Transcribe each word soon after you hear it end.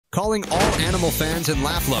calling all animal fans and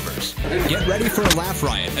laugh lovers. Get ready for a laugh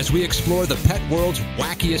riot as we explore the pet world's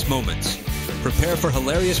wackiest moments. Prepare for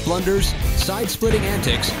hilarious blunders, side-splitting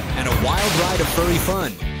antics, and a wild ride of furry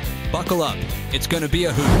fun. Buckle up, it's gonna be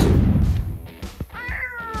a hoot.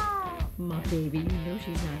 My baby, you know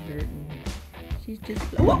she's not hurting. She's just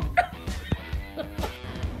whoa!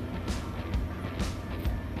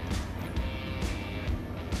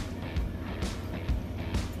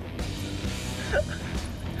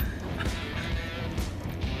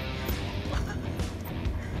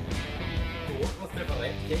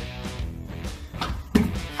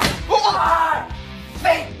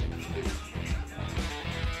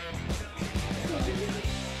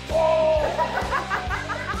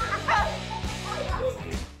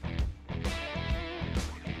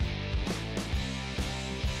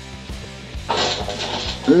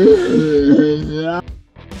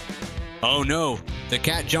 Oh no, the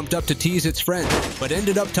cat jumped up to tease its friend, but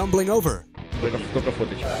ended up tumbling over.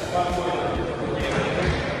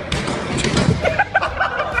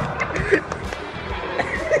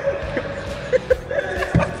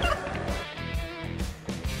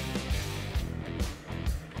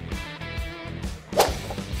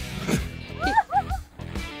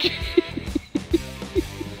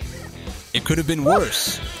 It could have been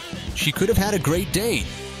worse. She could have had a Great Dane.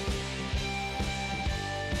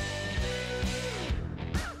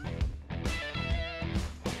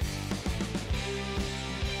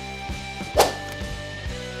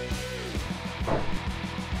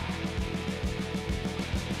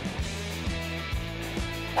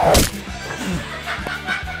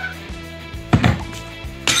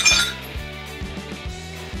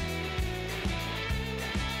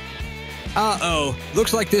 Uh-oh,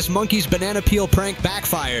 looks like this monkey's banana peel prank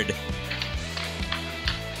backfired.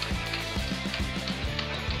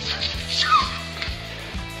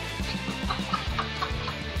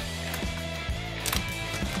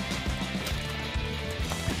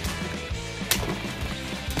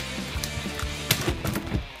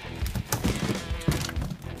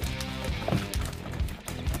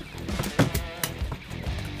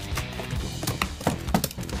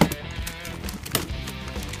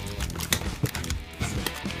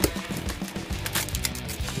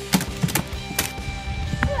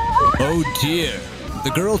 Oh dear. The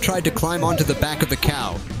girl tried to climb onto the back of the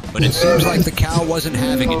cow, but it seems like the cow wasn't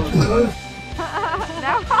having it.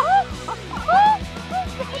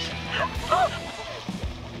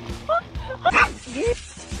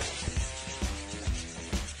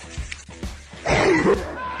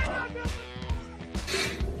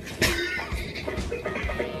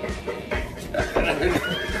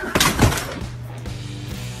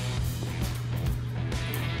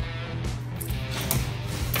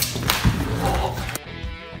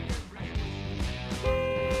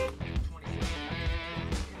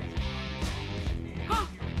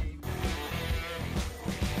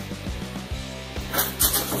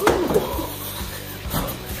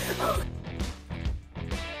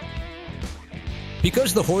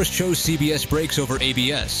 Because the horse chose CBS brakes over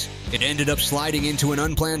ABS, it ended up sliding into an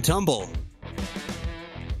unplanned tumble.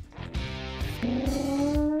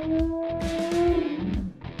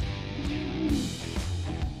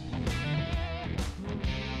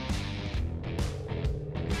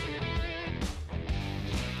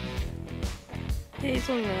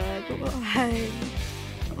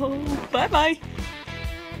 Oh, bye-bye.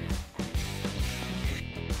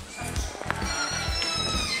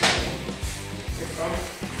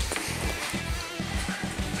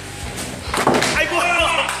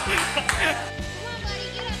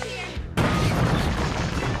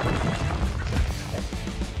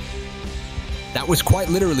 That was quite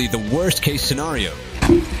literally the worst case scenario.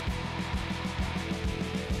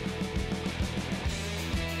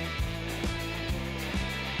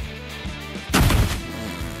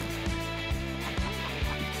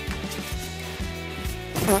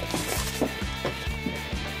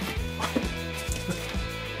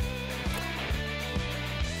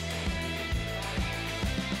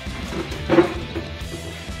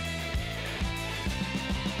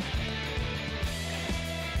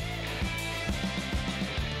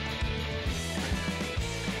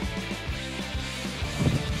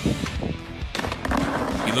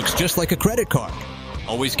 He looks just like a credit card,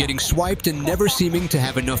 always getting swiped and never seeming to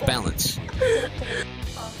have enough balance.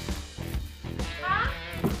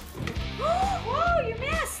 Whoa, you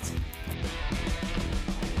missed!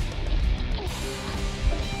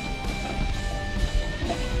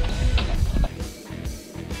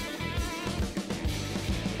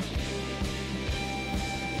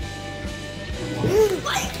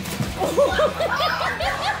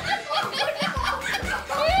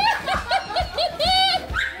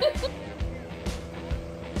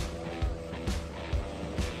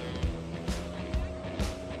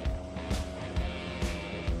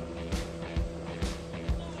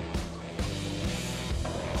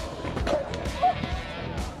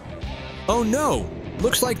 Oh no!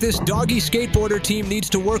 Looks like this doggy skateboarder team needs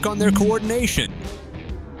to work on their coordination.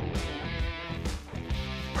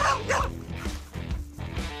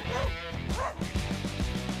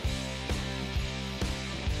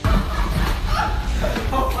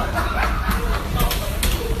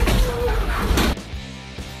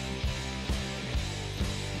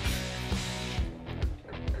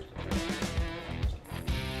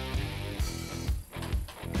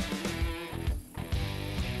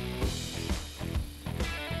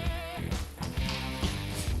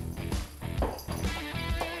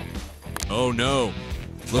 Oh no.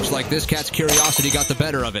 Looks like this cat's curiosity got the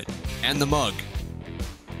better of it. And the mug.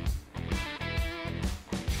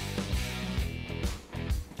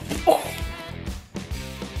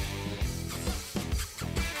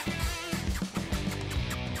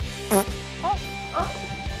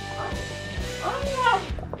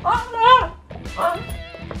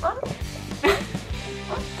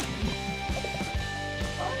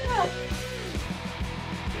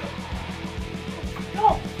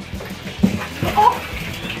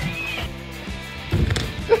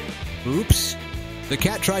 Oops. The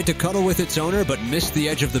cat tried to cuddle with its owner but missed the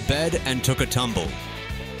edge of the bed and took a tumble.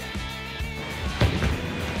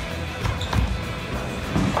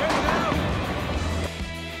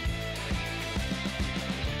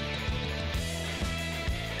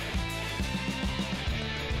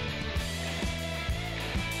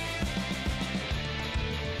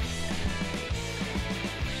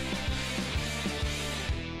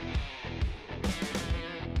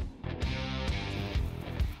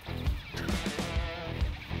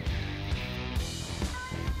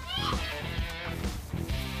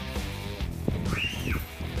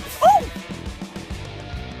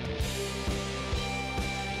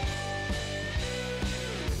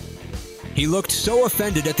 He looked so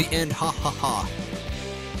offended at the end, ha ha ha.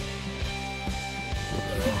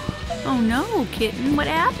 Oh no, kitten, what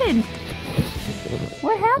happened?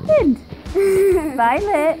 What happened?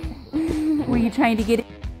 Violet, were you trying to get it?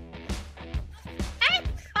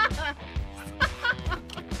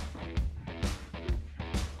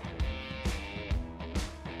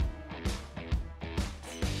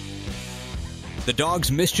 The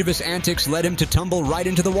dog's mischievous antics led him to tumble right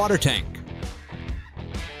into the water tank.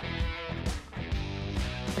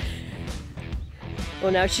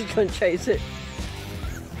 Well, now she's gonna chase it.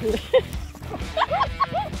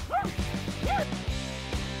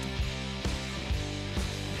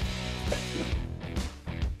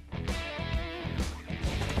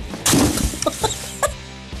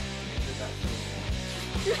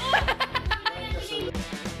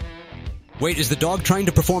 Wait, is the dog trying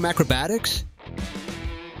to perform acrobatics?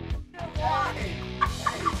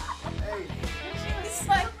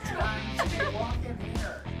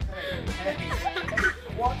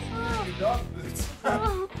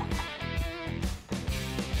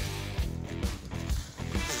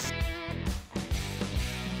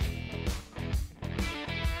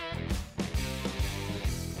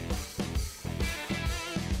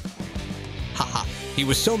 Haha, he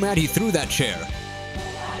was so mad he threw that chair.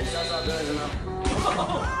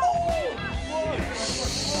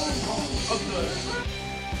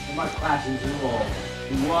 My classes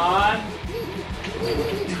one.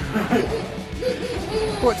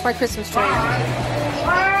 What's my Christmas tree?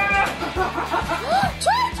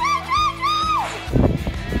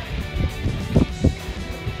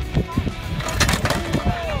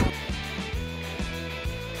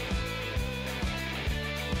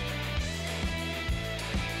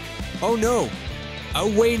 Oh no! Oh,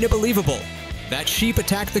 way unbelievable! That sheep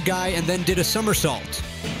attacked the guy and then did a somersault.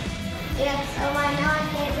 Yeah, so I know I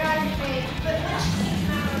can't run straight.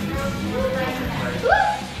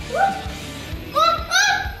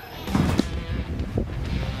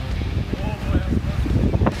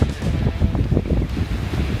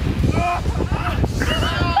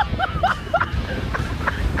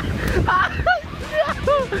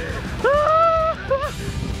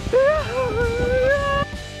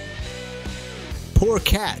 Poor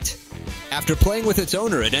cat. After playing with its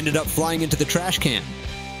owner, it ended up flying into the trash can.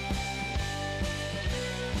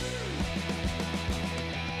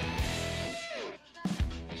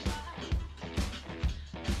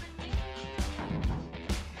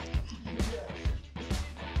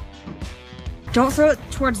 Don't throw it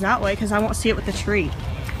towards that way because I won't see it with the tree.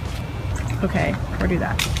 Okay, or do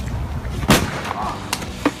that.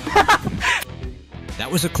 That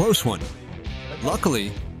was a close one.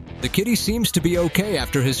 Luckily, the kitty seems to be okay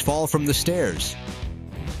after his fall from the stairs.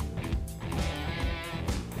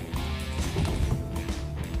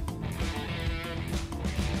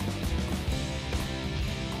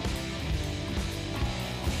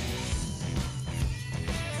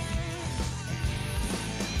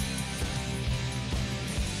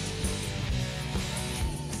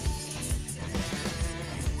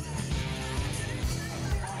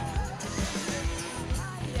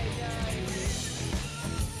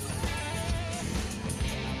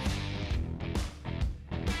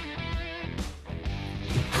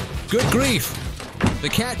 Good grief! The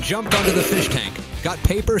cat jumped onto the fish tank, got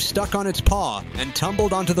paper stuck on its paw, and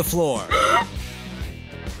tumbled onto the floor.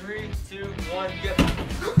 3, 2, 1, go.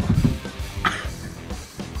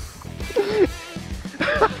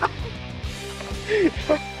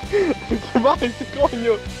 Vai se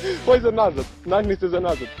konju! Poj za nazad, nagni se za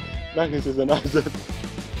nazad. Nagni se za nazad.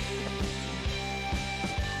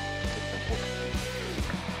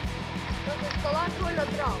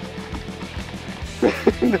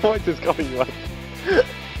 Nemoj se skonjivat.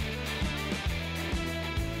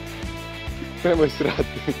 Nemoj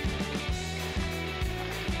srati.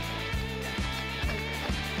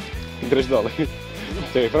 Drž dole.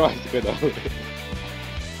 Čekaj, probaj se kaj dole.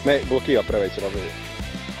 Ne, blokira preveč robi.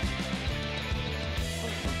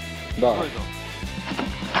 Da.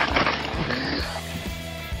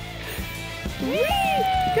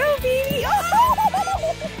 Go, baby!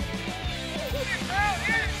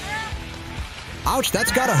 Ouch,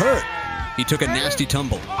 that's gotta hurt! He took a nasty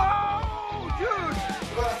tumble.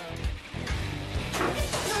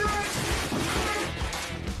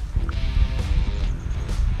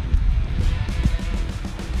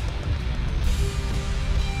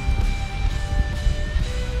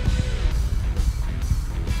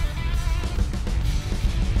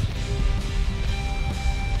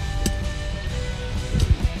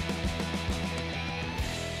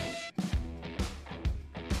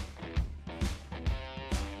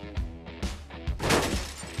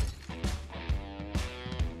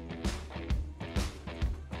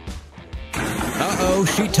 Uh-oh,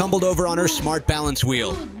 she tumbled over on her smart balance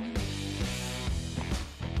wheel.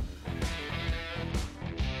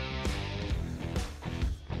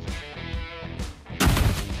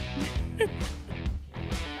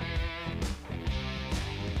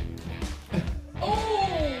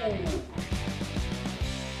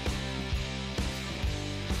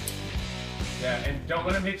 Yeah, and don't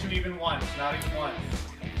let him hit you even once. Not even once.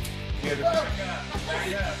 Yeah, there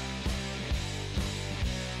you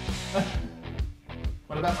go.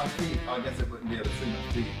 What about my feet? Oh, I guess it wouldn't be able to see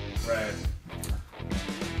my feet. Right.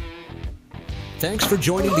 Thanks for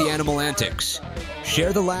joining the Animal Antics.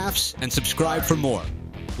 Share the laughs and subscribe for more.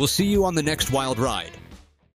 We'll see you on the next wild ride.